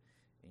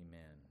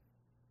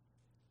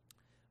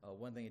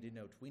One thing I did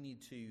note, we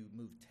need to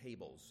move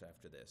tables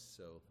after this,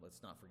 so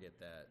let's not forget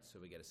that. So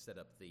we got to set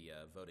up the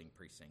voting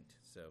precinct.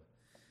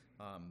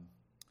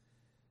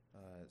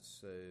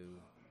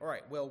 All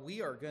right, well,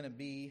 we are going to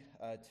be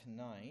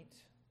tonight,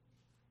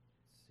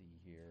 let's see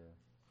here.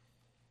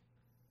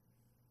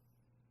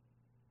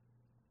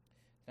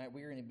 Tonight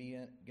we are going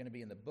to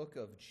be in the book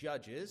of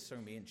Judges. So we're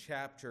going to be in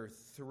chapter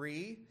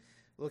 3,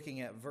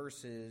 looking at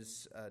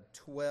verses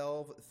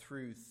 12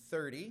 through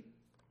 30.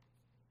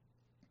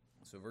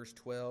 So verse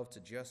 12 to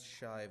just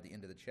shy of the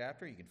end of the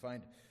chapter. You can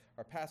find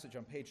our passage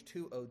on page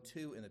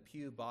 202 in the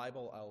Pew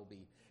Bible. I will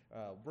be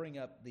bring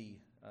up the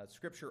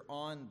scripture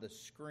on the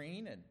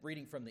screen and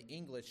reading from the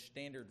English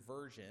Standard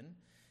Version.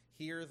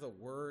 Hear the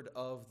word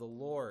of the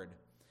Lord.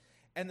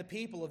 And the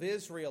people of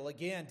Israel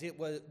again did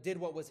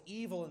what was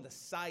evil in the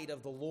sight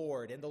of the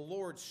Lord. And the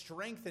Lord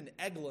strengthened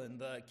Eglon,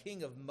 the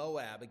king of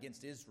Moab,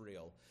 against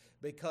Israel,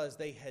 because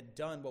they had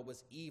done what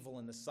was evil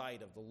in the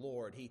sight of the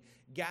Lord. He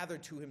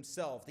gathered to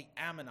himself the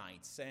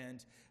Ammonites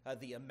and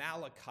the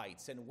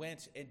Amalekites and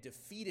went and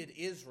defeated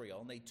Israel.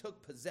 And they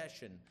took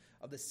possession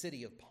of the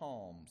city of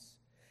palms.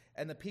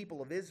 And the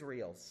people of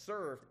Israel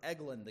served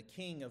Eglon, the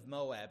king of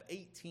Moab,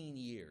 18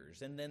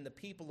 years. And then the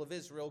people of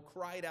Israel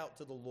cried out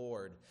to the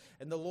Lord.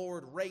 And the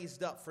Lord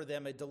raised up for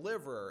them a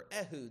deliverer,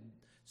 Ehud,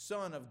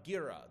 son of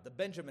Gera, the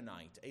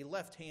Benjaminite, a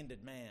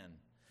left-handed man.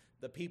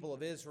 The people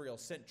of Israel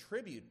sent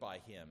tribute by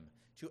him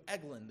to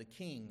Eglon, the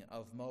king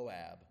of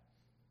Moab.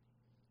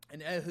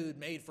 And Ehud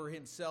made for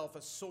himself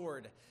a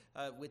sword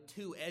with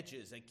 2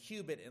 edges, a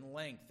cubit in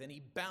length, and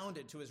he bound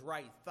it to his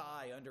right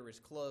thigh under his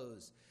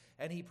clothes.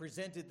 And he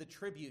presented the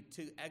tribute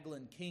to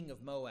Eglon, king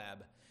of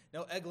Moab.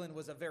 Now Eglon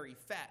was a very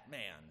fat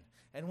man,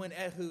 and when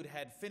Ehud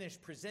had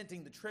finished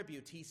presenting the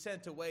tribute, he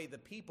sent away the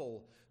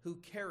people who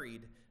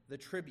carried the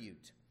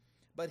tribute.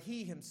 But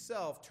he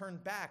himself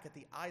turned back at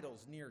the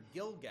idols near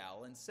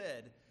Gilgal and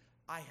said,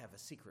 I have a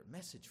secret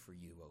message for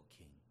you, O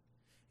king.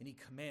 And he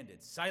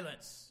commanded,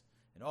 silence!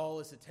 And all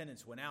his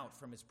attendants went out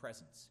from his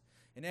presence.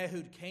 And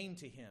Ehud came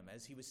to him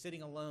as he was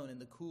sitting alone in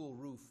the cool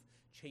roof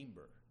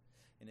chamber.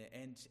 And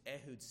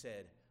Ehud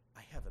said,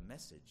 I have a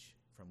message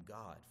from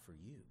God for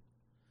you.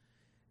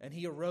 And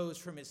he arose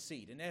from his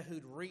seat, and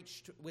Ehud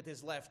reached with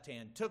his left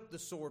hand, took the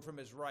sword from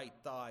his right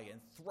thigh, and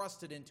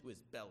thrust it into his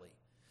belly.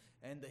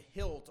 And the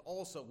hilt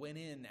also went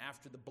in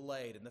after the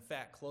blade, and the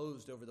fat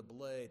closed over the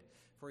blade,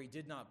 for he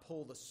did not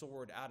pull the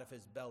sword out of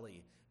his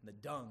belly, and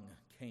the dung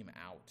came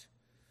out.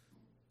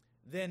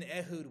 Then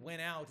Ehud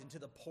went out into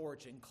the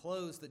porch and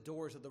closed the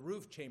doors of the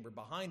roof chamber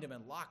behind him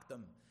and locked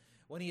them.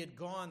 When he had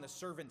gone, the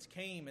servants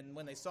came, and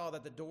when they saw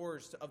that the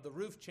doors of the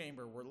roof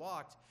chamber were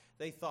locked,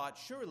 they thought,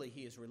 surely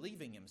he is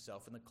relieving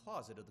himself in the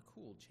closet of the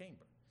cool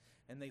chamber.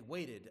 And they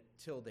waited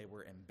till they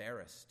were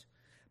embarrassed.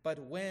 But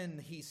when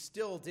he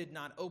still did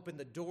not open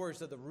the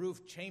doors of the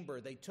roof chamber,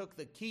 they took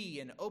the key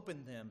and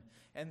opened them,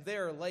 and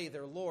there lay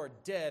their lord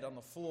dead on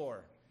the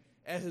floor.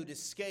 Ehud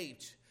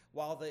escaped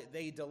while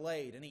they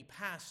delayed, and he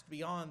passed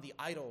beyond the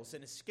idols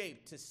and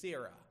escaped to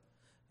Seirah.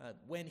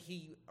 When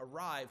he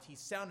arrived, he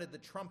sounded the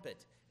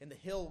trumpet in the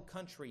hill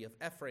country of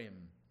Ephraim.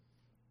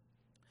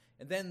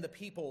 And then the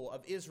people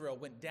of Israel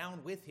went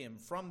down with him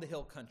from the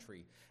hill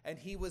country, and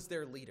he was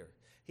their leader.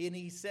 And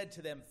he said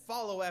to them,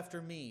 follow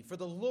after me, for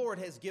the Lord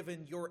has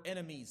given your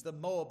enemies, the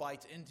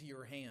Moabites, into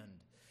your hand.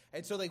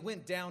 And so they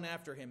went down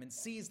after him and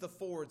seized the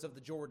fords of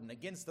the Jordan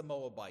against the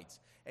Moabites,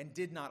 and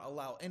did not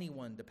allow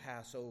anyone to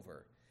pass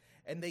over.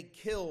 And they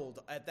killed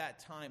at that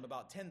time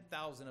about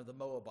 10,000 of the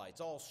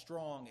Moabites, all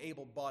strong,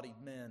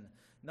 able-bodied men.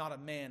 Not a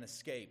man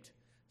escaped.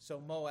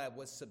 So Moab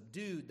was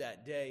subdued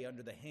that day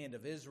under the hand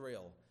of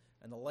Israel,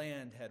 and the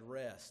land had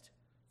rest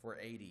for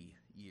 80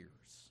 years.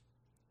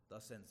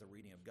 Thus ends the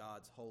reading of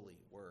God's holy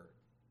word.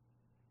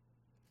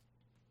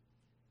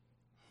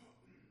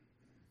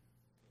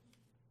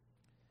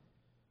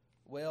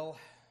 Well,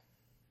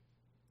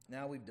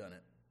 now we've done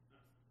it.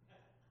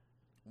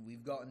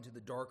 We've gotten to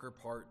the darker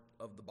part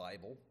of the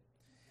Bible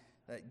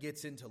that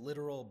gets into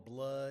literal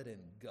blood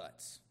and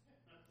guts.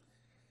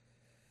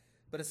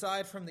 But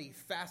aside from the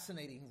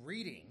fascinating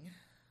reading,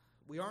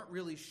 we aren't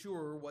really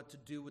sure what to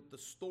do with the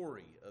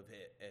story of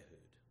Ehud.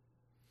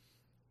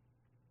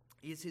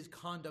 Is his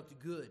conduct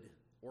good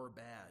or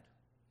bad?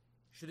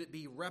 Should it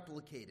be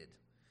replicated?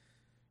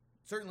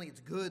 Certainly it's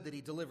good that he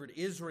delivered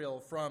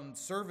Israel from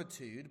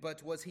servitude,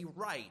 but was he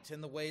right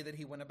in the way that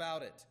he went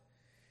about it?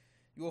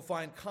 You will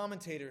find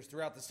commentators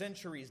throughout the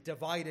centuries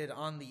divided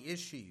on the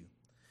issue.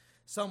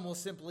 Some will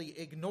simply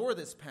ignore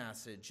this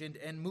passage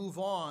and move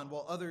on,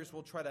 while others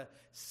will try to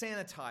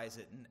sanitize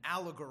it and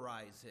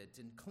allegorize it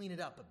and clean it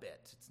up a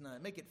bit.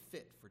 Make it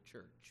fit for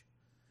church.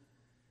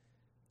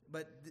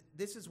 But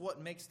this is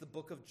what makes the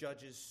book of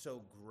Judges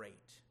so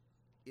great.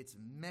 It's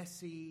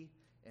messy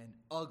and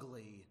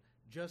ugly,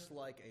 just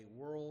like a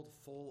world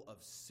full of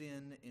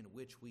sin in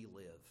which we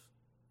live.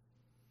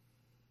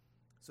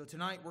 So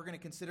tonight we're going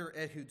to consider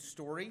Ehud's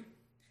story,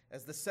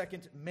 as the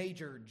second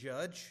major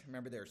judge.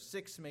 Remember, there are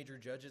 6 major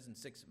judges and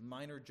 6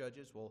 minor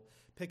judges. We'll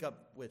pick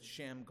up with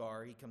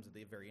Shamgar. He comes at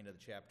the very end of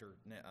the chapter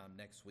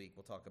next week.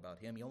 We'll talk about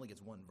him. He only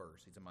gets 1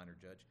 verse. He's a minor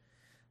judge.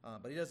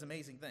 But he does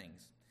amazing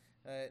things.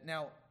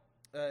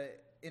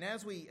 And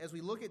as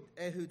we look at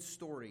Ehud's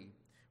story,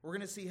 we're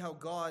going to see how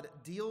God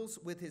deals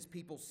with his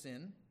people's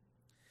sin,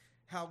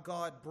 how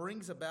God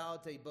brings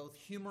about a both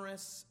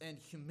humorous and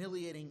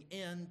humiliating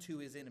end to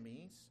his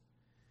enemies,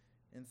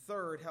 and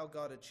third, how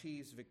God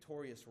achieves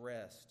victorious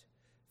rest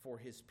for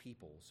his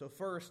people. So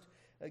first,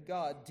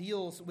 God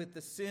deals with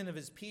the sin of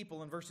his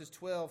people in verses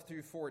 12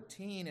 through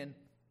 14,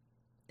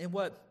 and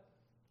what,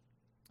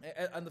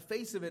 on the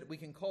face of it, we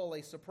can call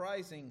a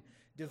surprising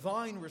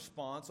divine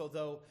response,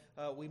 although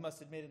we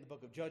must admit in the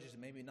book of Judges it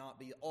may not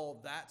be all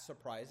that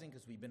surprising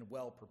because we've been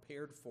well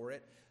prepared for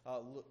it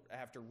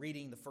after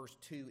reading the first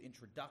 2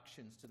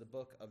 introductions to the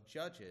book of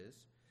Judges.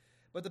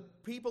 But the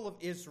people of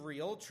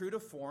Israel, true to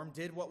form,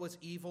 did what was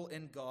evil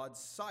in God's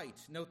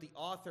sight. Note the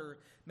author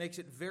makes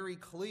it very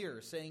clear,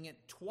 saying it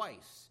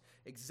twice,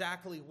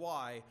 exactly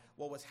why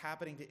what was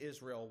happening to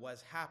Israel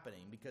was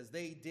happening, because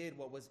they did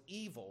what was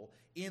evil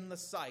in the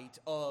sight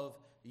of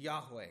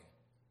Yahweh.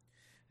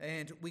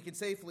 And we can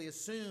safely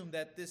assume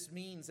that this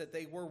means that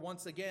they were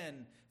once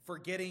again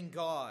forgetting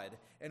God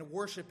and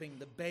worshiping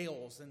the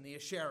Baals and the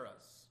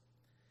Asherahs.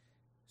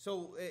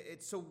 So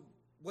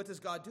what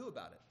does God do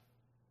about it?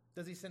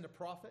 Does he send a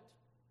prophet?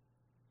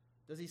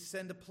 Does he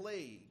send a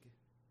plague?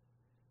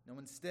 No,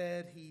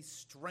 instead he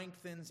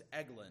strengthens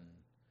Eglon,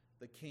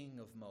 the king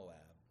of Moab.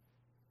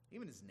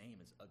 Even his name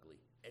is ugly,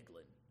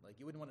 Eglon. Like,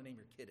 you wouldn't want to name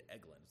your kid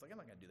Eglon. It's like, I'm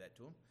not going to do that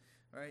to him.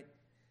 All right?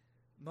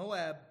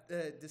 Moab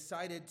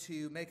decided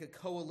to make a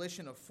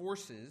coalition of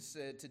forces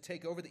to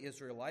take over the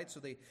Israelites, so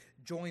they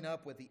join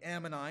up with the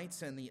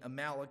Ammonites and the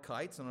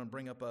Amalekites. I'm going to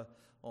bring up a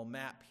little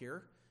map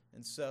here.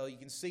 And so you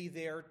can see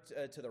there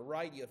to the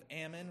right, you have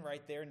Ammon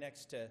right there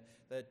next to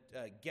the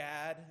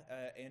Gad,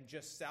 and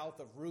just south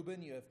of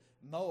Reuben, you have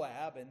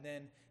Moab. And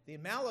then the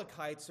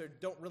Amalekites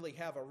don't really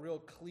have a real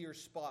clear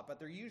spot, but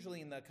they're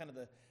usually in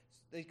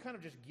they kind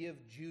of just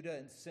give Judah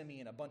and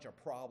Simeon a bunch of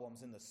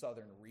problems in the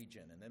southern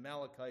region. And the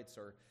Amalekites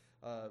are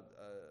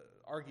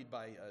argued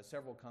by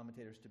several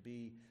commentators to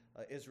be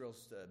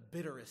Israel's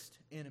bitterest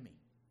enemy.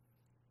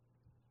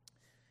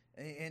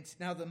 And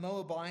now the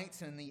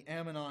Moabites and the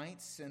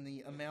Ammonites and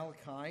the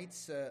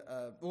Amalekites,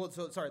 the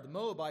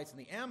Moabites and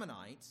the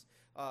Ammonites,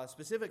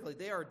 specifically,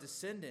 they are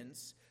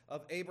descendants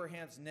of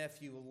Abraham's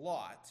nephew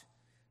Lot,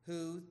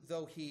 who,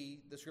 though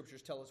the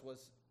scriptures tell us,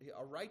 was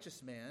a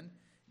righteous man,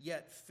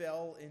 yet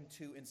fell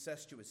into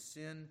incestuous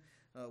sin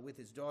with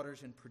his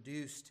daughters and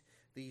produced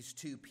these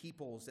 2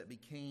 peoples that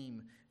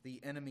became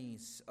the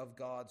enemies of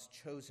God's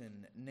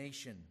chosen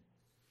nation.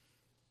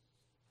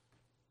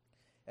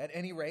 At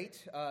any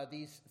rate,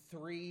 these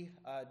 3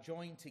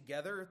 joined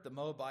together, the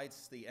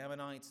Moabites, the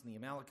Ammonites, and the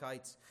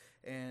Amalekites,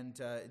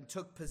 and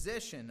took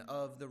possession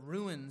of the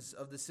ruins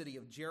of the city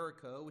of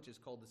Jericho, which is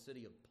called the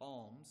City of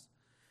Palms,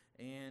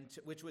 and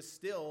which was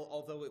still,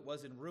 although it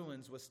was in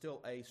ruins, was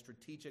still a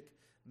strategic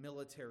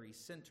military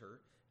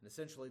center. And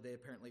essentially, they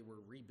apparently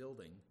were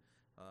rebuilding.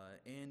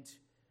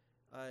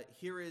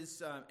 Here is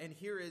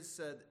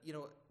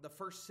the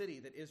first city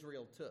that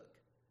Israel took,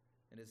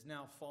 and has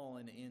now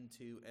fallen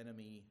into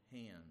enemy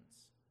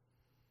hands.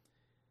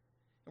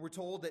 And we're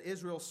told that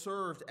Israel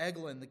served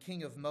Eglon, the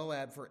king of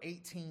Moab, for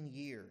 18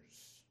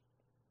 years.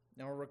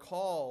 Now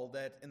recall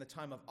that in the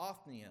time of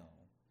Othniel,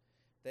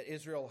 that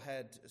Israel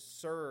had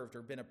served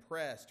or been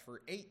oppressed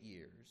for 8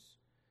 years,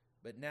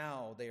 but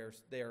now they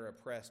are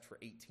oppressed for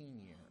 18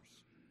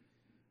 years.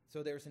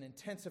 So there's an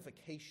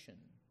intensification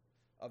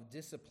of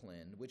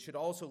discipline, which should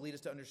also lead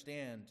us to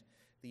understand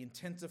the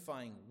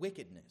intensifying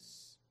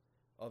wickedness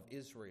of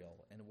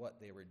Israel and what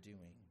they were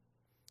doing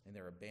in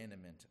their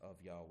abandonment of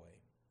Yahweh.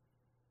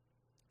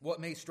 What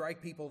may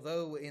strike people,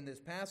 though, in this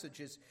passage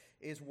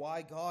is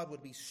why God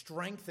would be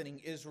strengthening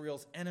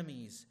Israel's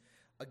enemies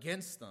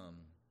against them.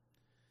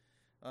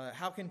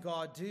 How can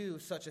God do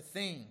such a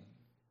thing?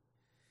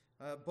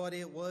 But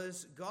it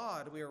was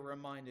God, we are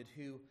reminded,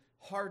 who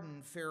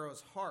hardened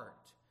Pharaoh's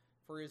heart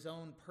for his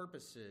own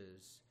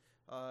purposes.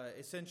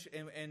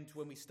 And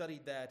when we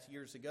studied that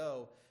years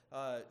ago,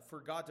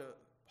 for God to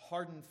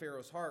harden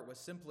Pharaoh's heart was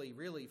simply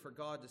really for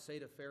God to say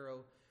to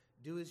Pharaoh,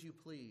 do as you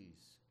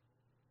please.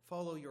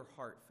 Follow your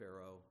heart,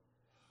 Pharaoh.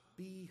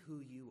 Be who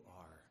you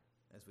are,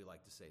 as we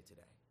like to say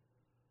today.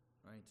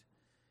 Right?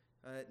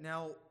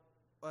 Now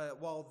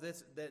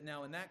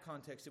in that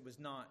context it was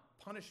not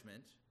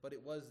punishment, but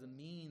it was the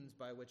means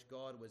by which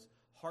God was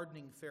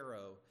hardening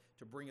Pharaoh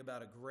to bring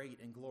about a great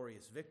and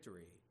glorious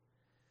victory.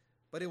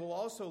 But it will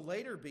also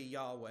later be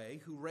Yahweh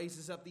who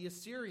raises up the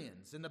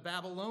Assyrians and the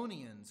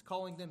Babylonians,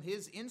 calling them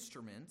his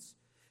instruments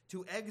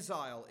to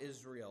exile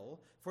Israel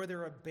for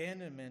their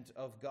abandonment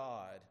of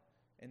God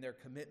and their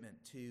commitment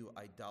to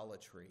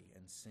idolatry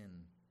and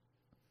sin.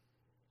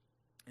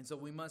 And so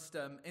we must,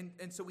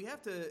 so we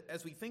have to,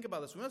 as we think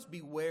about this, we must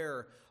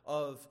beware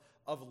of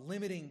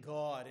limiting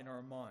God in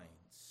our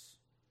minds.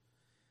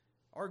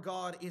 Our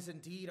God is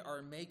indeed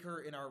our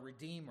Maker and our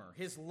Redeemer.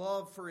 His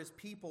love for His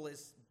people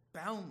is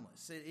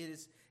boundless. It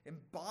is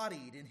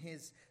embodied in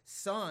His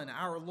Son,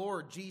 our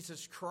Lord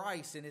Jesus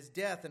Christ, in His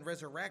death and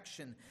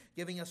resurrection,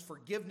 giving us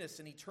forgiveness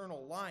and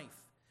eternal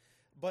life.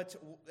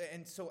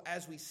 And so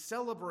as we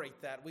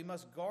celebrate that, we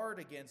must guard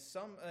against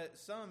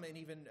some and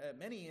even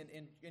many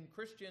in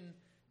Christian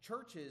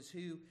churches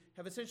who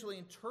have essentially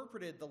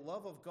interpreted the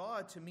love of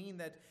God to mean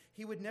that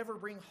He would never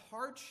bring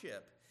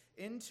hardship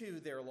into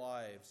their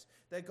lives,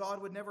 that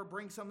God would never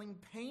bring something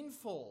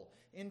painful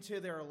into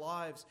their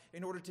lives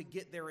in order to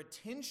get their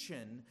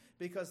attention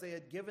because they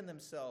had given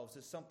themselves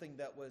to something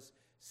that was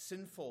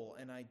sinful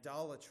and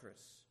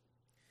idolatrous.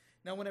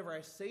 Now, whenever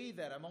I say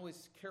that, I'm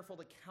always careful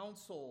to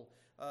counsel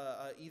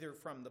either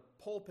from the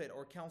pulpit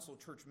or counsel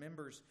church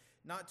members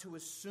not to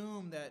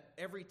assume that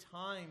every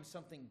time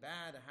something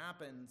bad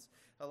happens,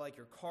 like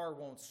your car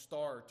won't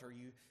start or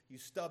you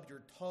stub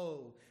your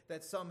toe,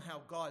 that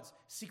somehow God's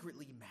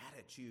secretly mad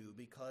at you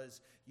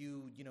because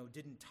you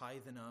didn't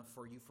tithe enough,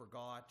 or you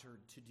forgot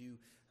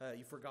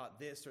you forgot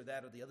this or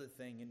that or the other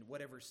thing, and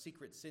whatever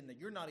secret sin that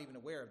you're not even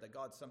aware of that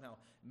God's somehow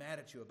mad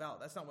at you about.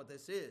 That's not what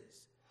this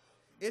is.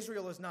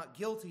 Israel is not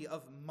guilty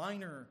of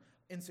minor,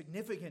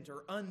 insignificant,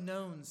 or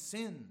unknown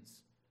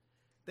sins.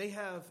 They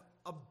have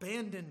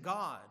abandoned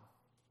God.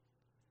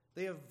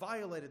 They have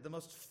violated the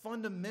most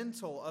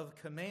fundamental of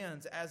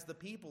commands as the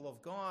people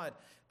of God.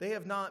 They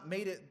have not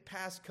made it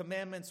past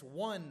commandments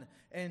 1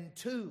 and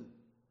 2.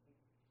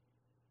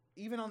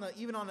 Even on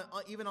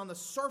the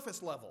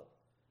surface level,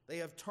 they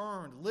have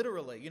turned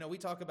literally. We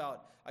talk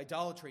about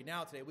idolatry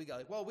now today. We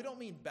go, well, we don't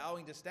mean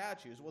bowing to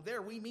statues. Well,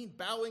 there we mean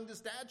bowing to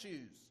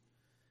statues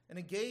and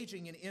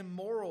engaging in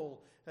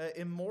immoral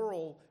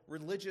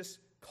religious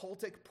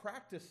cultic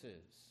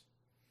practices.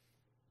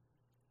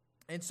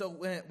 And so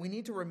we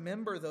need to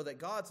remember, though, that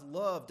God's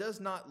love does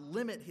not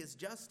limit His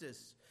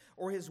justice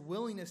or His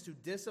willingness to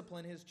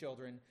discipline His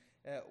children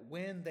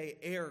when they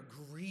err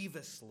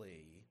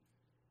grievously,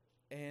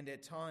 and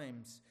at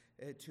times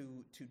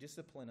to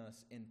discipline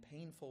us in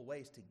painful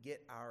ways to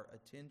get our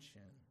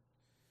attention.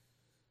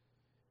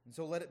 And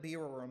so let it be a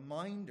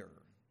reminder,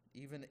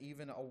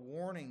 even a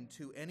warning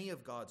to any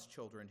of God's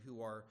children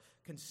who are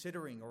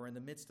considering or in the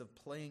midst of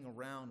playing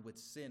around with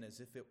sin as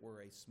if it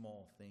were a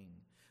small thing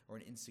or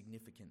an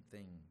insignificant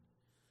thing.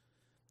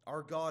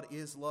 Our God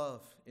is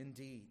love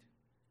indeed,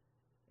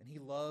 and He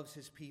loves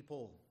His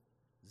people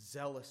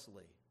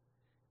zealously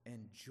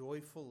and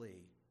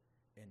joyfully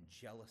and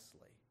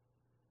jealously,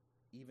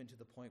 even to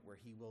the point where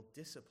He will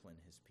discipline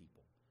His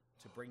people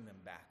to bring them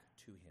back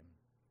to Him.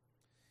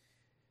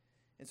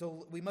 And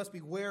so we must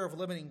beware of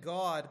limiting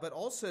God, but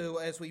also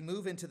as we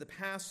move into the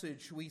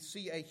passage, we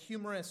see a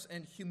humorous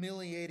and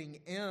humiliating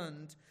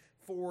end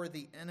for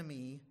the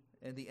enemy,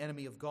 and the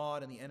enemy of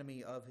God and the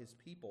enemy of His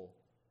people.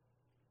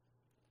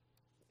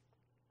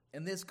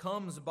 And this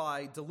comes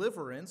by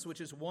deliverance, which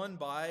is won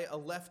by a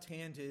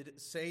left-handed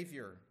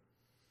Savior.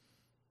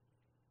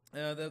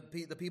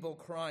 The people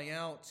cry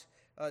out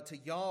to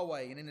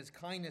Yahweh, and in His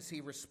kindness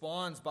He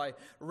responds by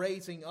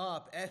raising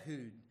up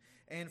Ehud.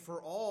 And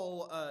for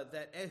all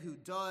that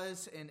Ehud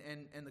does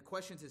and the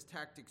questions his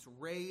tactics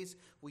raise,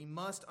 we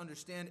must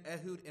understand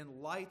Ehud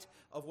in light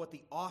of what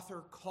the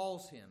author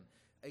calls him,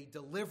 a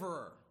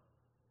deliverer.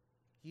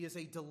 He is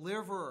a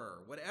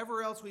deliverer.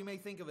 Whatever else we may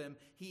think of him,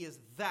 he is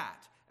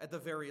that at the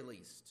very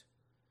least.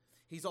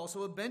 He's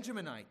also a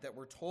Benjaminite that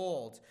we're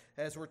told,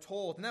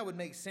 and that would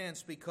make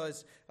sense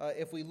because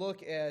if we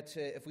look at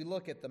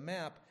the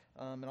map,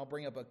 and I'll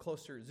bring up a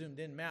closer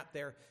zoomed-in map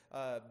there.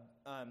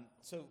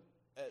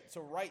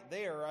 So right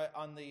there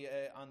on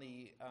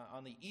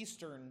the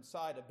eastern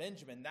side of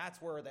Benjamin,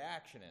 that's where the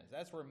action is.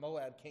 That's where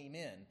Moab came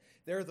in.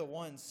 They're the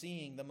ones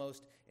seeing the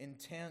most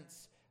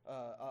intense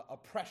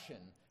oppression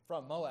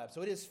from Moab.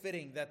 So it is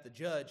fitting that the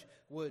judge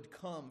would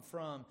come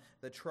from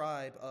the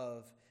tribe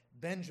of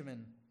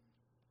Benjamin.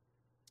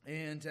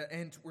 And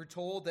we're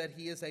told that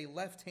he is a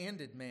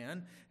left-handed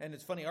man. And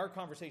it's funny, our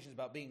conversations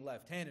about being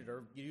left-handed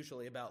are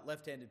usually about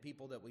left-handed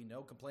people that we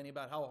know complaining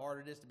about how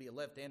hard it is to be a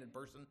left-handed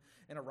person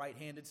in a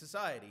right-handed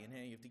society.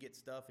 And you have to get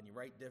stuff and you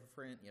write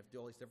different, you have to do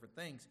all these different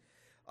things.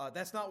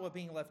 That's not what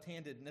being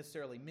left-handed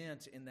necessarily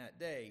meant in that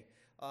day.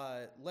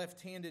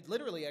 Left-handed,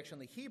 literally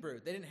actually in the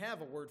Hebrew, they didn't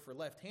have a word for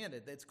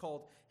left-handed. It's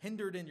called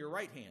hindered in your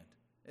right hand,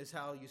 is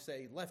how you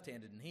say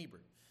left-handed in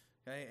Hebrew.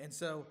 Okay, and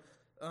so...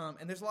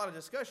 and there's a lot of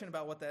discussion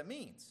about what that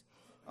means.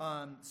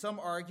 Some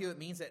argue it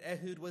means that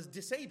Ehud was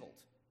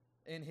disabled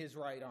in his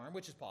right arm,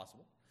 which is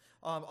possible.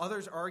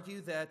 Others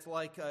argue that,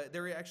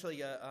 there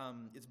actually,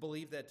 it's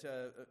believed that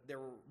there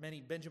were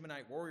many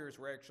Benjaminite warriors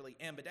were actually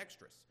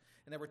ambidextrous,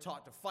 and they were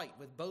taught to fight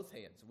with both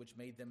hands, which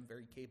made them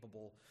very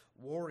capable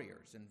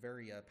warriors and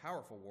very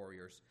powerful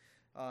warriors.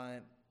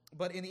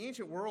 But in the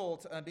ancient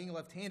world, being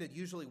left-handed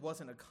usually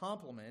wasn't a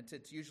compliment.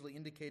 It's usually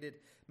indicated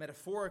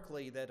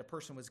metaphorically that a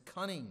person was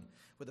cunning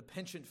with a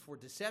penchant for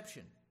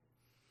deception.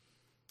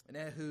 And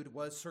Ehud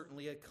was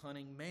certainly a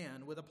cunning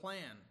man with a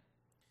plan.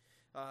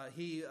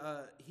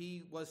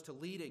 He was to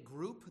lead a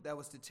group that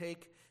was to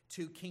take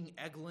to King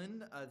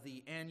Eglon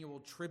the annual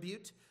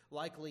tribute,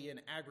 likely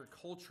an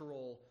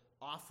agricultural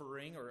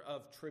offering or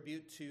of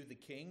tribute to the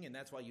king, and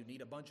that's why you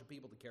need a bunch of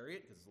people to carry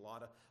it, because it's a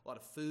lot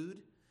of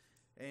food.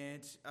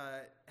 And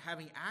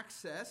having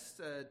access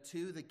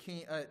to the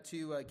king,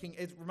 King,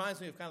 it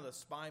reminds me of kind of the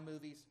spy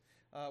movies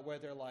where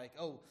they're like,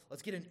 "Oh,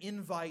 let's get an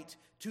invite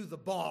to the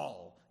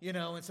ball,"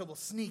 and so we'll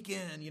sneak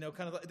in,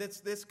 kind of that's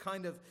this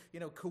kind of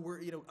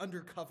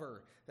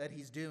undercover that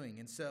he's doing,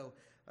 and so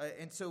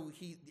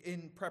he,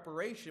 in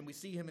preparation, we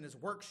see him in his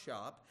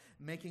workshop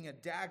making a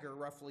dagger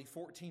roughly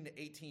 14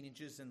 to 18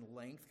 inches in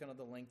length, kind of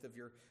the length of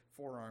your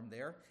forearm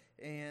there,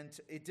 and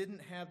it didn't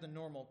have the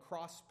normal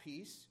cross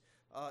piece.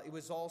 It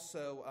was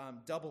also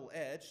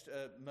double-edged.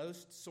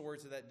 Most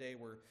swords of that day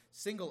were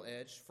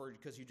single-edged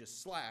because you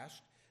just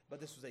slashed, but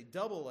this was a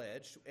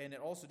double-edged, and it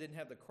also didn't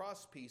have the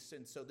cross piece,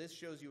 and so this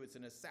shows you it's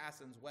an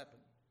assassin's weapon.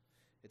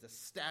 It's a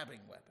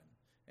stabbing weapon,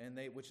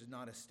 which is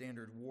not a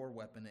standard war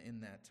weapon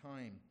in that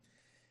time.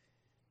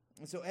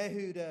 And so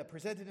Ehud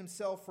presented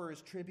himself for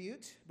his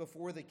tribute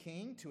before the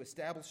king to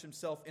establish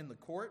himself in the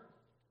court.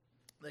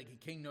 The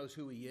king knows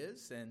who he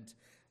is, and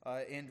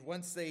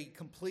once they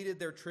completed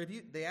their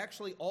tribute, they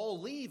actually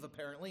all leave,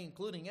 apparently,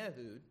 including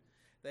Ehud.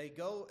 They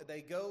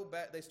go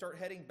back. They start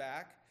heading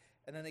back,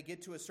 and then they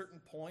get to a certain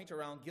point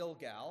around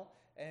Gilgal.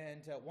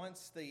 And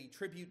once the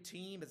tribute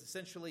team has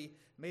essentially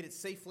made it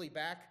safely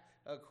back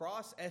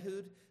across,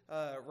 Ehud,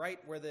 right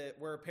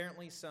where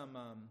apparently some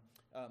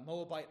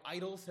Moabite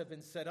idols have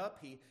been set up,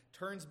 he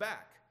turns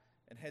back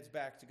and heads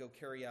back to go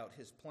carry out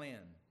his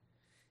plan.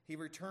 He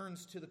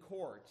returns to the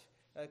court,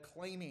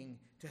 claiming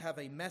to have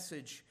a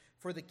message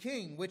for the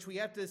king, which we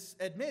have to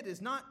admit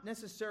is not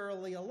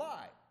necessarily a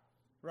lie,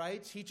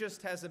 right? He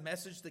just has a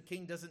message the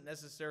king doesn't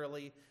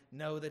necessarily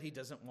know that he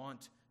doesn't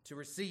want to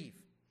receive.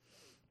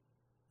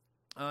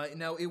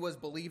 Now, it was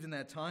believed in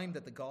that time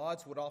that the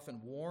gods would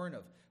often warn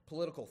of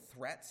political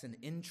threats and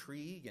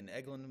intrigue, and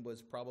Eglon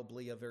was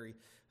probably a very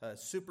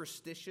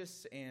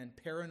superstitious and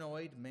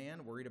paranoid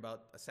man, worried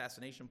about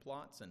assassination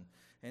plots,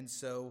 and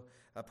so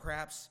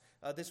perhaps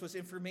this was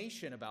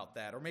information about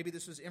that, or maybe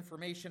this was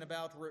information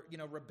about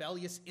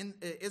rebellious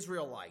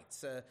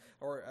Israelites,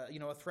 or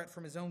a threat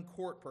from his own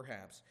court,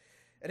 perhaps.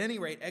 At any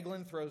rate,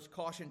 Eglon throws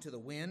caution to the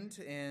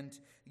wind and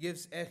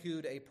gives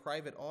Ehud a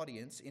private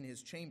audience in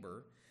his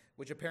chamber,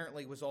 which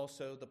apparently was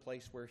also the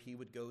place where he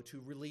would go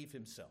to relieve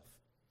himself.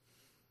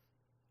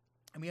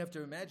 And we have to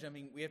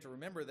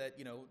remember that,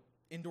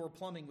 indoor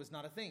plumbing was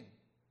not a thing.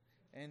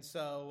 And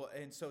so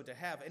to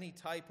have any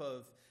type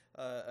of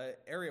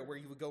area where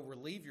you would go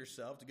relieve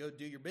yourself, to go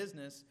do your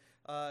business,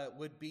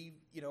 would be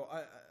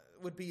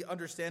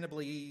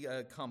understandably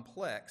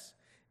complex.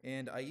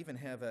 And I even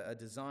have a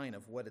design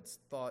of what it's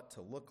thought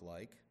to look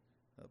like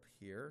up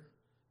here.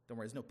 Don't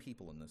worry, there's no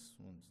people in this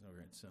one.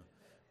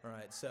 All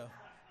right, so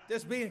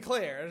just being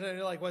clear,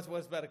 you're like, what's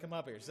about to come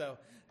up here? So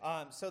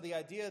the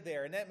idea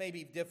there, and that may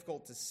be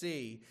difficult to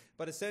see,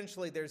 but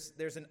essentially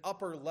there's an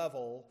upper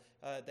level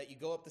that you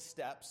go up the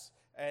steps,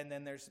 and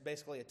then there's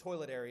basically a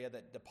toilet area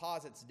that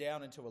deposits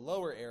down into a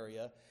lower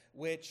area,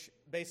 which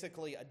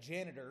basically a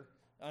janitor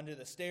under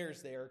the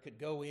stairs there could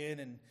go in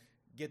and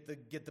get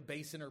the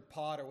basin or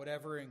pot or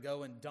whatever and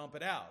go and dump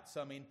it out.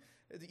 So,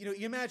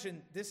 you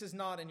imagine this is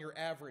not in your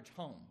average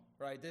home,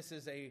 right? This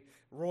is a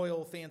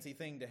royal fancy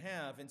thing to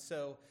have. And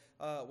so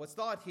what's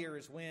thought here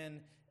is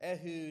when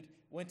Ehud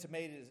went to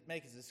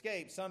make his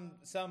escape,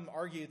 some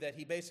argue that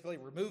he basically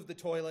removed the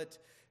toilet,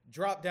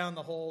 dropped down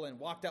the hole, and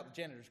walked out the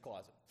janitor's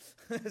closet.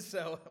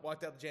 So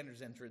walked out the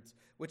janitor's entrance,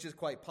 which is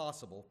quite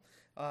possible.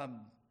 But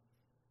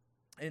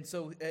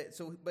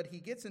he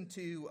gets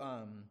into...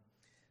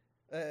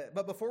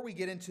 But before we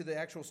get into the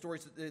actual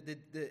stories,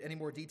 any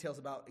more details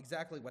about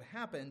exactly what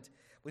happened,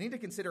 we need to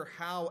consider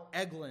how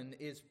Eglon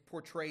is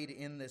portrayed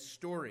in this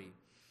story.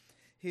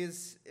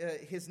 His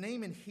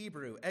name in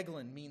Hebrew,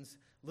 Eglon, means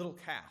little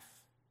calf.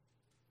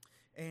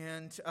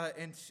 And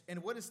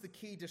what is the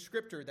key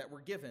descriptor that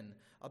we're given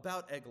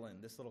about Eglon,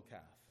 this little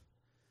calf?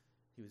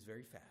 He was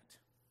very fat.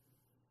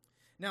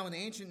 Now, in the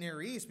ancient Near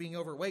East, being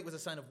overweight was a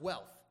sign of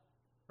wealth,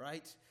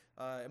 right?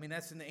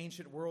 That's in the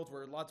ancient world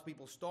where lots of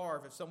people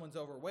starve. If someone's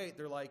overweight,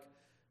 they're like,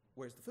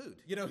 where's the food?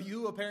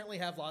 You apparently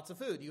have lots of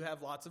food. You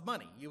have lots of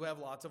money. You have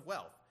lots of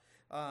wealth.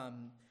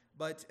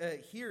 But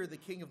here, the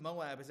king of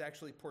Moab is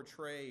actually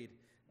portrayed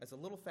as a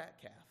little fat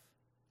calf,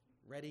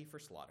 ready for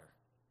slaughter.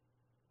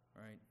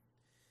 Right?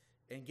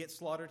 And get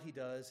slaughtered he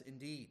does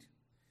indeed.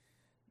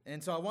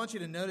 And so I want you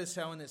to notice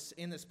how in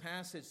this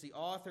passage, the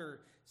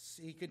author,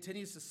 he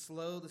continues to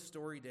slow the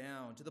story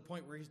down to the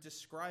point where he's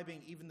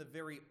describing even the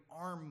very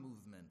arm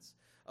movements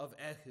of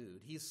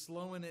Ehud. He's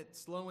slowing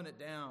it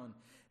down.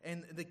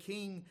 And the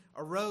king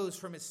arose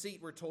from his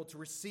seat, we're told, to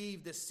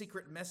receive this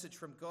secret message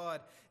from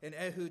God. And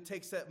Ehud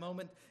takes that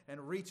moment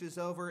and reaches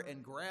over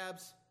and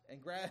grabs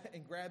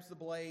the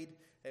blade,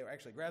 or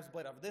actually grabs the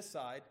blade off of this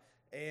side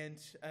and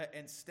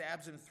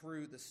stabs him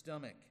through the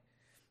stomach.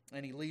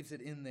 And he leaves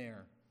it in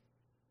there.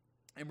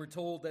 And we're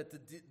told that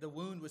the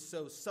wound was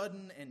so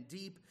sudden and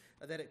deep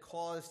that it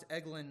caused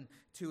Eglon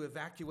to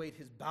evacuate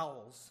his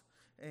bowels,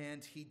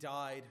 and he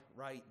died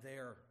right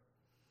there.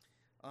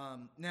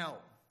 Now,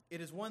 it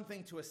is one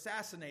thing to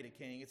assassinate a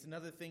king. It's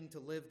another thing to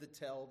live to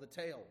tell the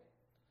tale.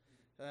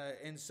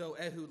 And so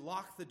Ehud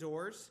locked the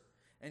doors,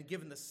 and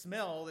given the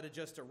smell that had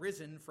just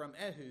arisen from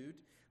Ehud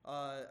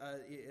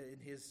in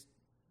his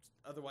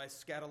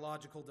otherwise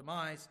scatological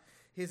demise,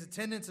 his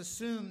attendants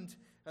assumed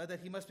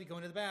that he must be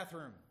going to the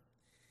bathroom.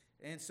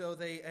 And so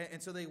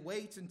they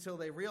wait until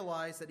they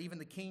realize that even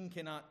the king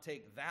cannot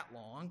take that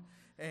long.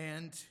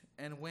 And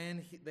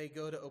when they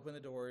go to open the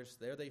doors,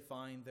 there they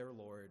find their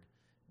Lord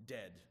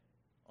dead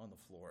on the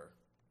floor.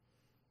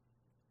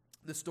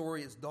 The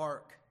story is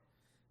dark,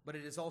 but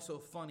it is also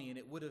funny, and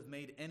it would have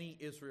made any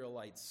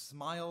Israelite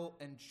smile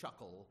and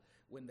chuckle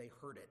when they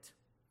heard it.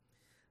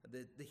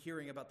 The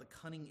hearing about the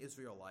cunning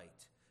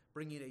Israelite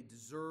bringing a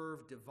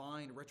deserved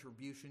divine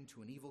retribution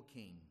to an evil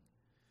king.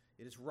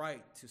 It is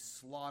right to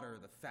slaughter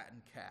the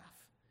fattened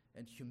calf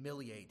and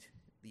humiliate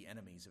the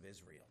enemies of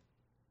Israel.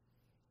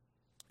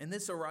 And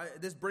this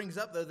brings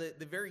up, though,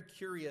 the very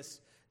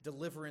curious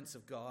deliverance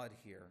of God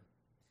here.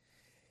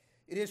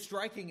 It is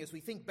striking as we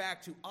think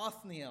back to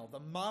Othniel, the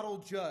model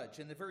judge,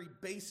 and the very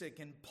basic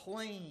and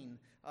plain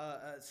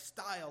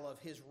style of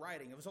his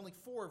writing. It was only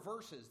 4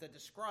 verses that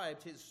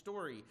described his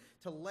story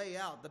to lay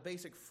out the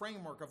basic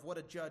framework of what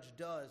a judge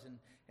does.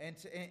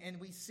 And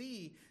we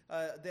see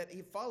that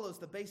he follows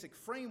the basic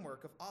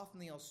framework of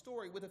Othniel's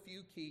story with a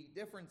few key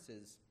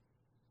differences.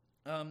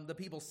 The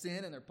people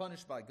sin and they're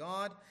punished by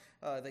God.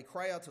 They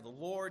cry out to the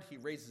Lord. He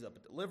raises up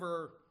a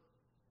deliverer,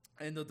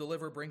 and the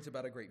deliverer brings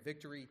about a great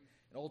victory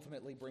and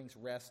ultimately brings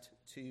rest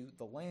to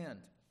the land.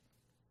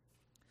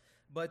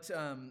 But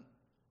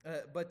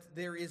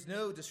there is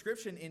no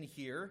description in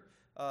here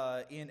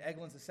in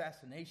Eglon's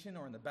assassination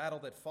or in the battle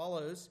that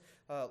follows,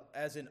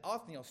 as in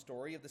Othniel's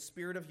story, of the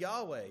Spirit of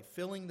Yahweh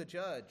filling the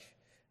judge,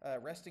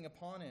 resting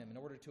upon him in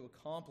order to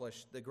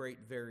accomplish the great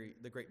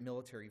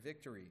military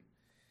victory.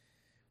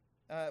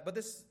 But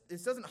this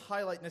doesn't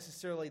highlight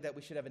necessarily that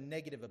we should have a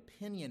negative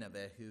opinion of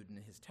Ehud and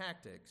his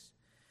tactics,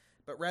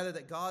 but rather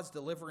that God's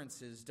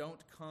deliverances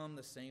don't come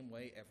the same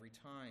way every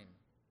time.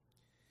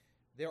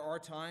 There are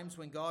times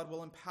when God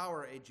will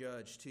empower a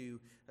judge to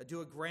do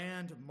a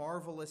grand,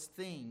 marvelous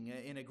thing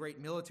in a great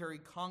military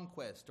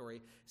conquest or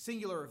a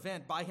singular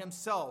event by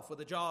himself with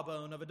a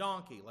jawbone of a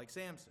donkey, like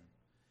Samson.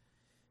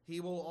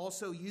 He will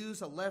also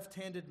use a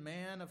left-handed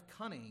man of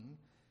cunning,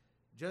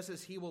 just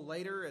as he will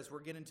later, as we're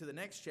getting to the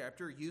next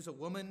chapter, use a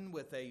woman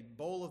with a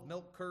bowl of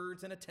milk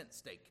curds and a tent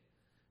stake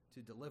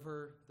to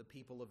deliver the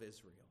people of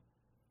Israel.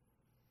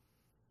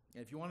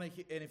 And if you want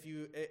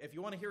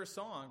to hear a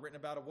song written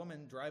about a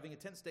woman driving a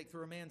tent stake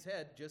through a man's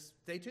head, just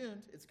stay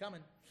tuned. It's coming.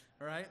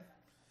 All right?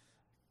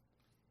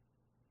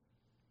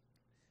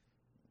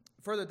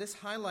 Further, this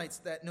highlights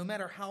that no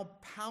matter how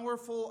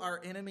powerful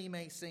our enemy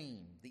may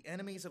seem, the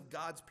enemies of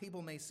God's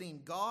people may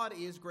seem, God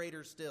is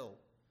greater still.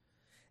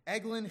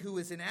 Eglon, who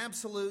is in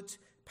absolute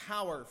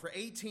power for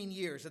 18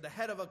 years at the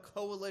head of a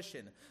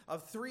coalition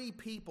of 3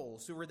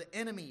 peoples who were the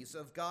enemies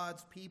of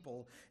God's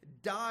people,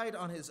 died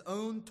on his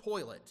own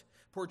toilet,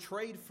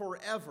 portrayed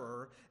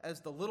forever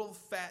as the little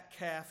fat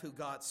calf who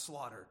got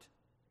slaughtered.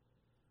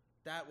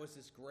 That was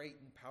this great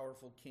and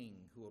powerful king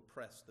who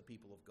oppressed the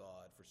people of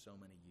God for so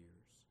many years.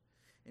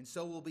 And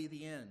so will be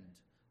the end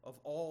of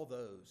all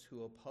those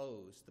who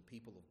oppose the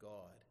people of God.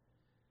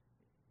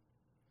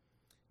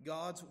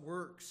 God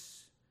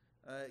works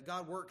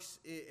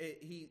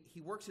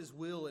his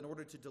will in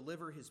order to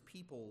deliver his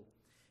people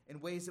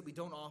in ways that we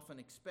don't often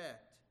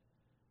expect.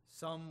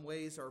 Some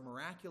ways are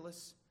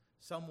miraculous.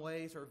 Some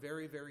ways are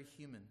very, very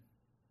human.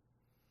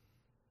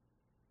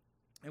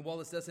 And while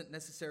this doesn't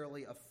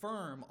necessarily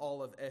affirm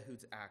all of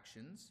Ehud's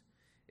actions,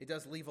 it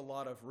does leave a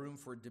lot of room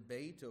for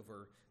debate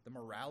over the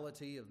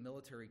morality of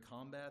military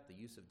combat, the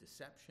use of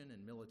deception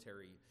in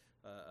military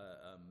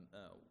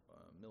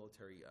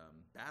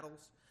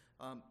battles.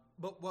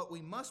 But what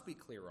we must be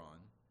clear on,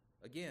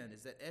 again,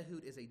 is that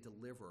Ehud is a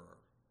deliverer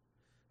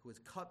who has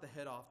cut the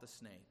head off the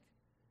snake,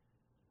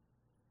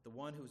 the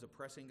one who is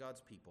oppressing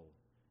God's people,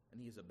 and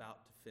he is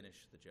about to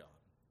finish the job.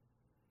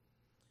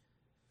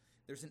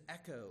 There's an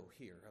echo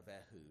here of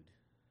Ehud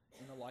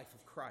in the life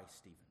of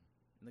Christ, even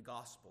in the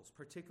Gospels,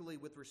 particularly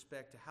with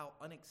respect to how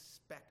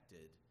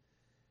unexpected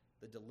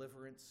the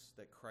deliverance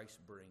that Christ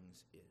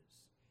brings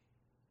is.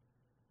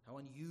 How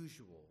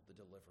unusual the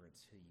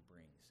deliverance he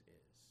brings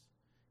is.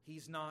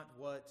 He's not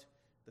what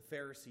the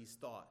Pharisees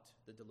thought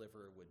the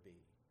deliverer would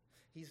be.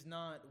 He's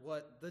not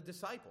what the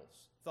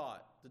disciples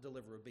thought the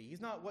deliverer would be.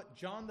 He's not what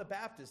John the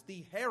Baptist,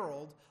 the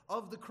herald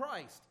of the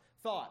Christ,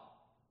 thought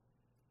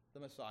the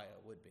Messiah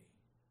would be.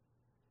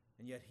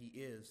 And yet he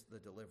is the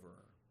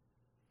deliverer.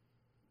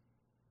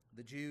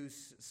 The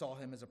Jews saw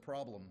him as a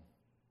problem,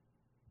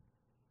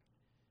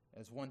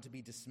 as one to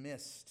be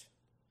dismissed.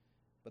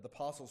 But the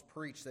apostles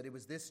preached that it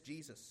was this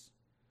Jesus,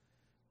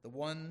 the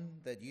one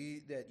that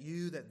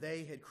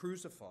they had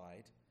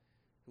crucified,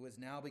 who has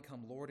now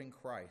become Lord in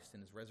Christ in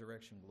his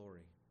resurrection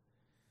glory.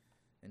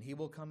 And he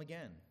will come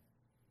again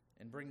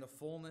and bring the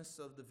fullness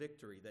of the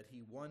victory that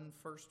he won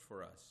first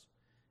for us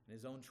in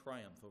his own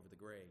triumph over the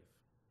grave.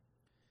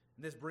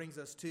 And this brings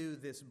us to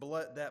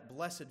that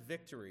blessed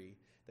victory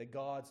that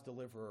God's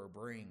deliverer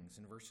brings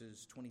in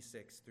verses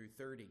 26 through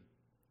 30.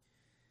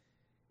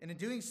 And in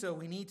doing so,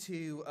 we need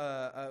to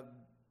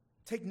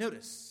take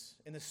notice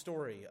in the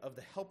story of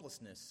the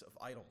helplessness of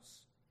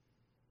idols.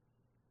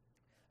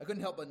 I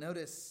couldn't help but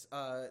notice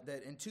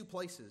that in two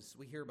places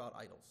we hear about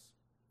idols.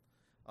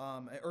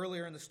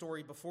 Earlier in the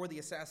story, before the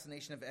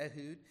assassination of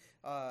Ehud,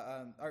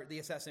 or the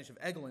assassination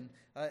of Eglon,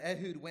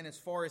 Ehud went as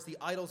far as the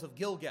idols of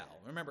Gilgal.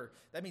 Remember,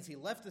 that means he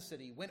left the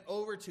city, went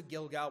over to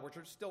Gilgal, which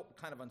are still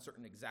kind of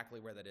uncertain exactly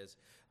where that is.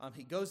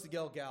 He goes to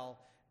Gilgal,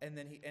 and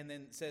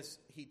then says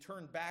he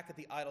turned back at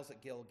the idols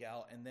at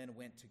Gilgal, and then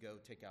went to go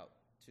take out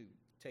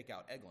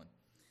Eglon.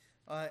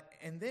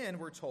 And then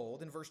we're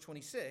told in verse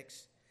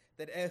 26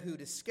 that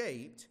Ehud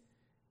escaped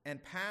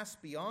and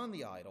passed beyond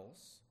the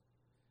idols,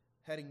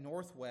 heading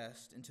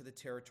northwest into the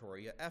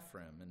territory of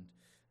Ephraim. And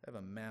I have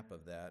a map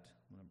of that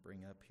I'm going to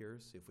bring up here,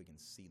 see if we can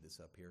see this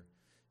up here.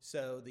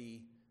 So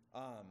the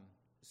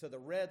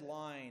red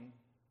line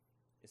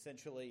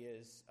essentially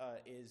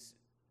is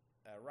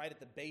right at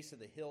the base of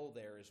the hill.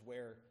 There is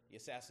where the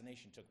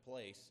assassination took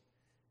place.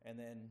 And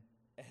then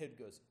Ehud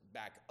goes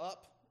back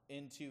up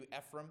into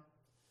Ephraim,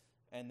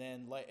 and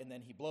then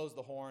he blows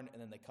the horn,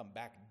 and then they come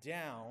back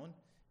down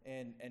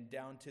and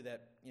down to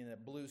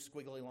that blue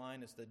squiggly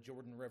line is the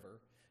Jordan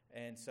River.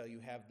 And so you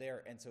have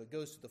there, and so it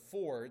goes to the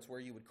fords where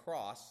you would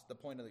cross, the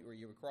point of where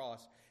you would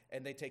cross,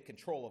 and they take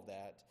control of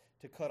that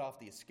to cut off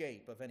the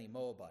escape of any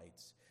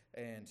Moabites,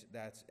 and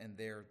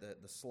there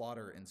the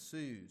slaughter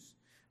ensues.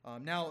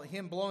 Now,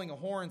 him blowing a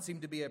horn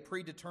seemed to be a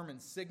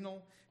predetermined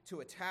signal to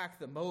attack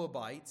the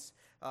Moabites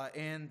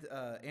and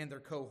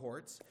their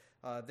cohorts.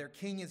 Their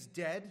king is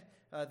dead.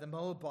 The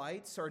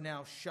Moabites are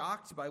now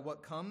shocked by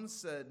what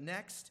comes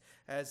next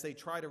as they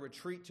try to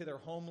retreat to their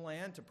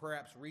homeland to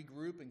perhaps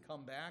regroup and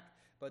come back.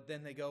 But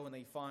then they go and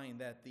they find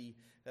that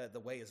the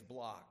way is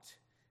blocked,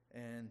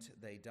 and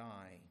they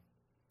die.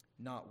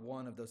 Not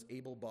one of those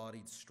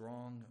able-bodied,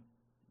 strong,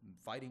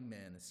 fighting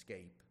men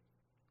escape.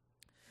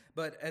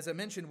 But as I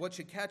mentioned, what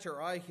should catch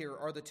our eye here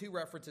are the two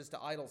references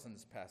to idols in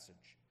this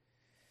passage.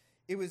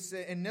 It was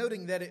in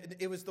noting that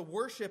it was the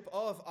worship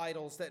of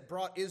idols that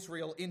brought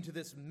Israel into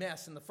this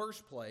mess in the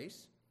first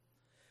place.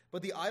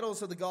 But the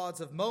idols of the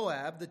gods of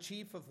Moab, the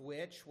chief of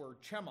which were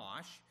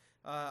Chemosh,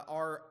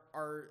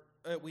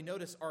 we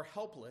notice are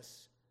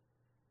helpless.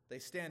 They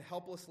stand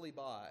helplessly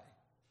by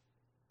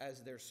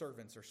as their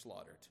servants are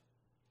slaughtered.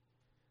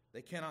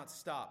 They cannot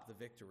stop the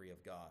victory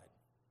of God.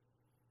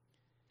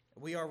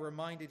 We are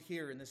reminded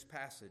here in this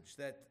passage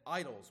that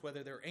idols,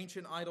 whether they're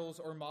ancient idols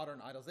or modern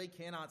idols, they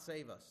cannot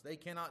save us. They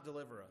cannot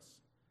deliver us.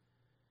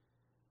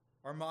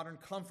 Our modern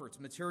comforts,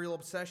 material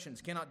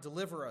obsessions cannot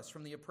deliver us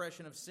from the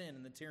oppression of sin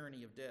and the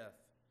tyranny of death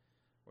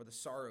or the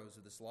sorrows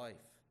of this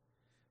life.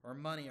 Our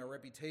money, our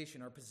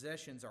reputation, our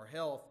possessions, our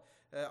health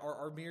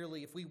are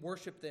merely, if we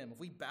worship them, if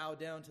we bow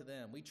down to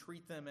them, we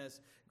treat them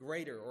as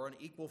greater or on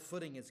equal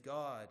footing as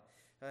God,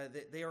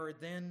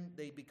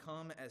 they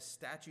become as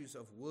statues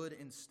of wood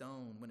and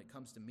stone when it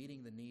comes to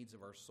meeting the needs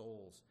of our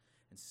souls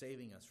and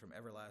saving us from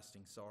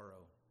everlasting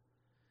sorrow.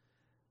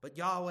 But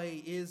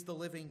Yahweh is the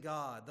living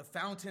God, the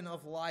fountain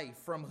of life,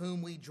 from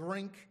whom we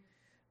drink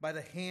by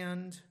the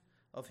hand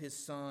of his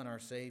Son, our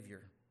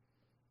Savior.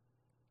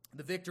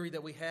 The victory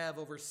that we have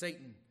over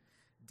Satan,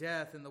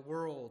 death, and the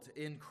world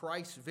in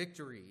Christ's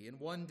victory. In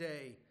one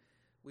day,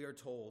 we are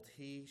told,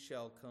 he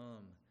shall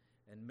come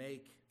and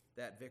make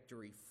that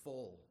victory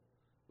full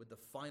with the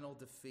final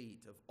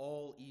defeat of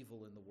all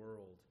evil in the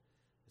world,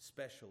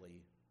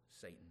 especially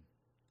Satan.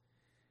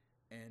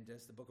 And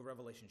as the book of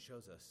Revelation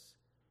shows us,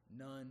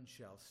 none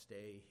shall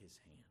stay his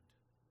hand.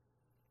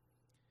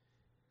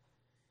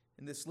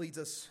 And this leads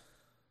us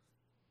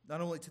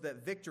not only to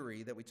that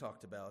victory that we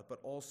talked about, but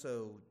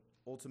also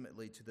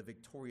ultimately to the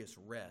victorious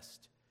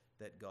rest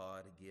that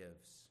God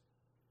gives.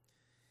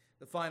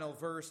 The final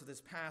verse of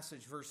this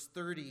passage, verse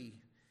 30,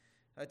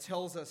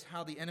 tells us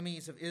how the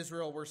enemies of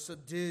Israel were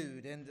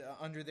subdued and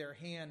under their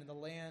hand, and the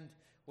land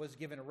was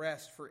given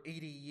rest for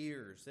 80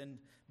 years. In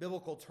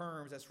biblical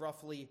terms, that's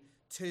roughly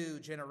 2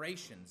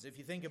 generations. If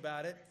you think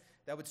about it,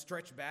 that would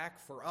stretch back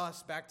for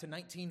us back to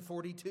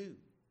 1942.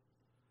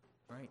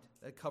 Right?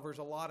 That covers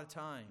a lot of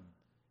time,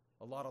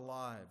 a lot of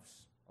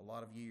lives, a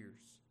lot of years.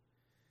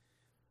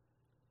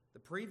 The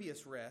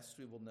previous rest,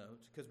 we will note,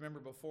 because remember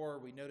before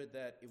we noted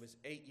that it was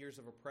 8 years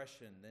of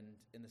oppression, then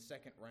in the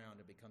second round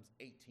it becomes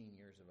 18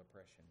 years of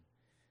oppression.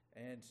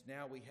 And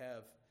now we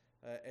have,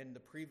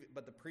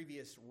 but the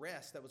previous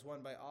rest that was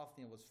won by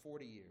Othniel was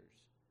 40 years.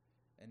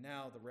 And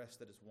now the rest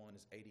that is won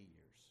is 80 years.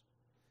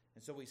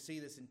 And so we see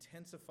this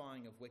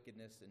intensifying of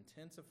wickedness,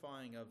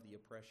 intensifying of the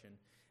oppression,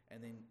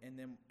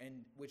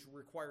 and which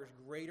requires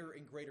greater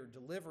and greater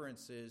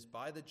deliverances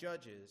by the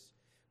judges,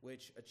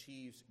 which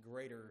achieves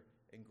greater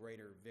and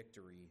greater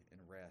victory and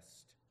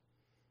rest.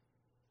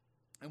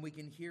 And we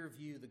can here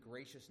view the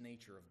gracious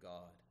nature of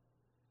God,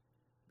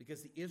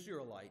 because the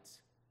Israelites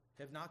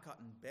have not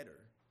gotten better.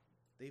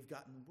 They've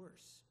gotten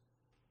worse.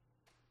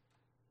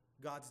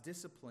 God's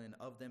discipline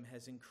of them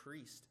has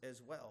increased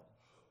as well.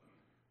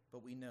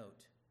 But we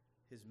note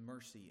his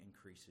mercy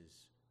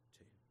increases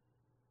too.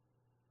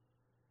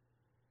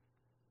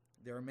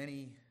 There are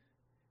many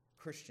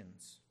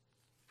Christians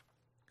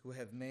who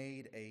have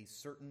made a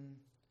certain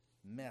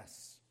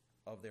mess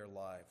of their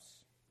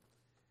lives.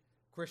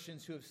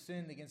 Christians who have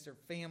sinned against their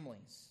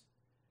families,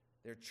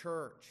 their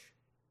church,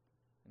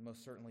 and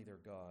most certainly their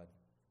God.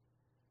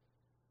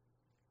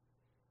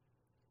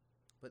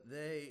 But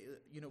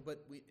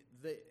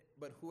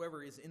but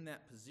whoever is in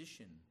that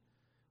position,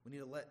 we need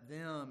to let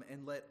them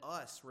and let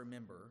us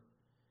remember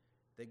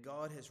that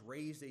God has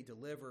raised a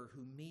deliverer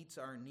who meets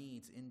our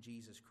needs in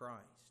Jesus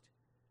Christ.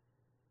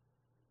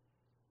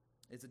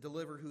 It's a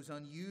deliverer who's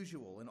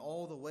unusual in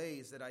all the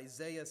ways that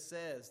Isaiah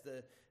says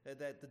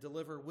that the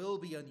deliverer will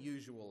be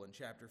unusual in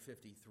chapter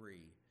 53.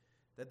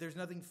 That there's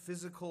nothing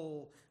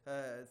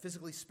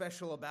physically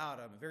special about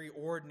him, very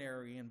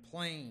ordinary and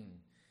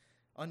plain.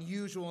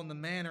 Unusual in the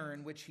manner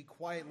in which he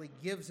quietly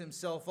gives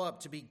himself up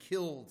to be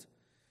killed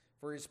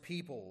for his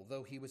people,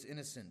 though he was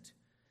innocent,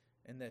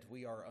 and that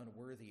we are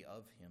unworthy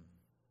of him.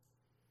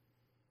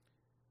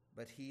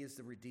 But he is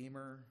the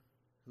Redeemer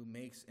who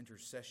makes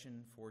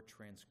intercession for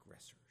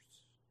transgressors.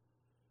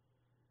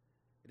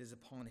 It is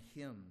upon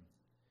him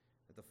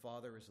that the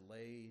Father is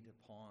laid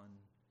upon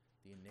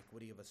the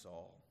iniquity of us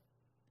all,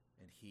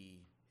 and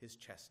his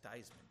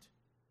chastisement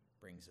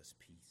brings us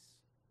peace.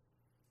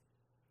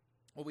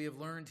 What we have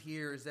learned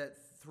here is that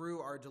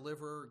through our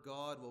deliverer,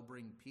 God will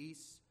bring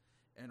peace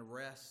and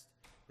rest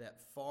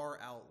that far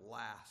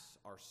outlasts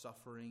our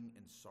suffering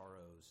and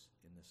sorrows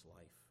in this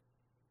life.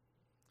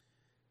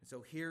 And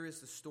so here is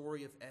the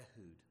story of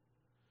Ehud,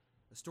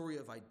 a story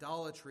of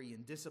idolatry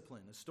and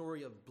discipline, a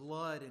story of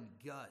blood and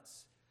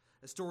guts,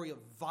 a story of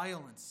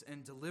violence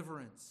and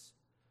deliverance,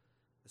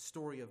 a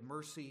story of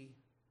mercy,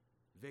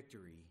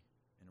 victory,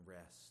 and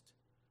rest.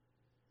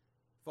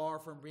 Far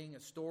from being a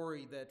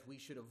story that we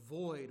should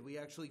avoid, we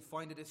actually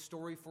find it a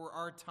story for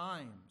our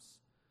times,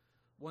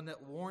 one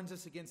that warns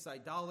us against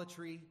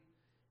idolatry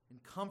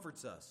and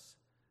comforts us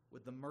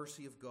with the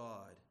mercy of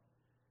God,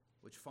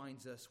 which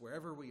finds us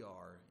wherever we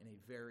are in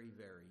a very,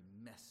 very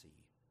messy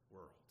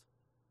world.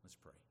 Let's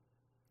pray.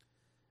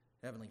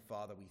 Heavenly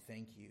Father, we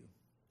thank you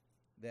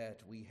that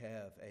we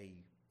have a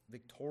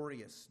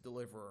victorious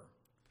deliverer.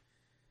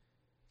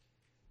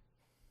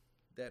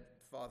 That,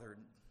 Father,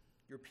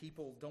 your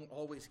people don't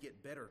always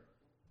get better.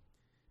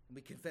 And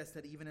we confess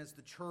that even as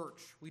the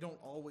church, we don't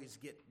always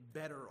get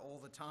better all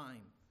the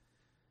time.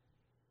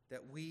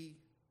 That we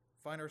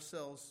find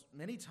ourselves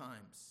many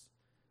times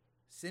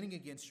sinning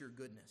against your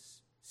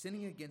goodness,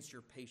 sinning against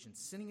your patience,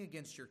 sinning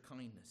against your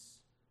kindness.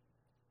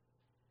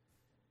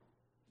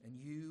 And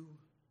you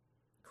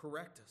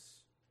correct us.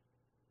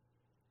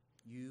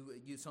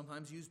 You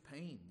sometimes use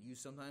pain. You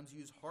sometimes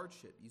use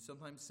hardship. You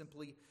sometimes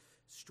simply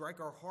strike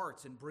our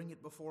hearts and bring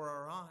it before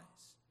our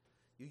eyes.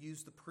 You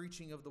use the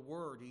preaching of the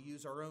word. You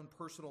use our own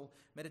personal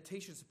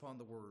meditations upon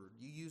the word.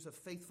 You use a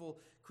faithful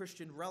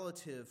Christian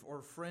relative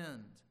or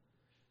friend.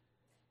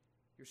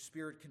 Your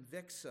Spirit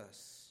convicts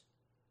us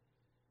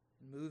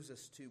and moves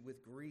us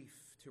with grief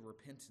to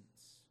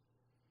repentance.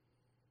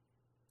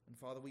 And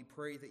Father, we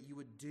pray that you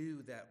would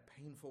do that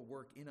painful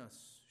work in us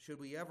should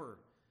we ever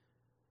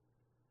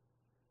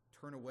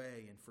turn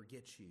away and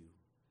forget you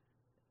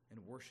and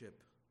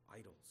worship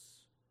idols.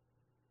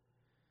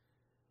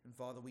 And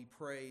Father, we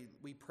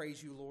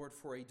praise you, Lord,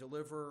 for a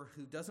deliverer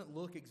who doesn't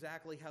look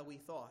exactly how we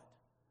thought,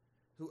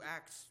 who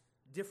acts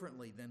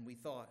differently than we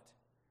thought,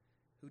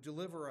 who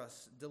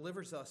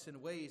delivers us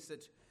in ways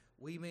that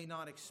we may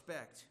not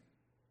expect,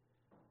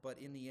 but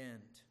in the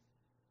end,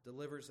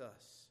 delivers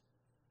us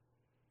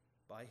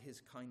by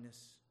his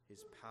kindness,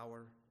 his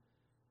power,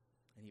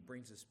 and he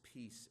brings us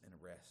peace and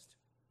rest.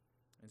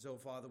 And so,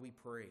 Father, we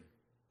pray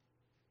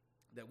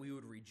that we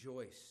would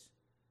rejoice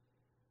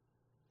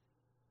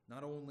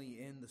not only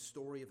in the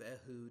story of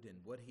Ehud and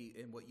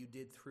what you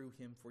did through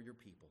him for your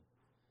people,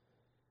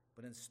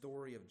 but in the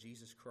story of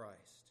Jesus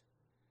Christ,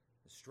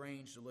 the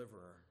strange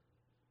deliverer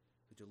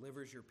who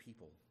delivers your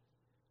people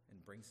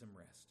and brings them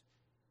rest.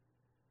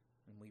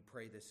 And we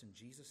pray this in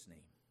Jesus' name.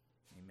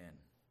 Amen.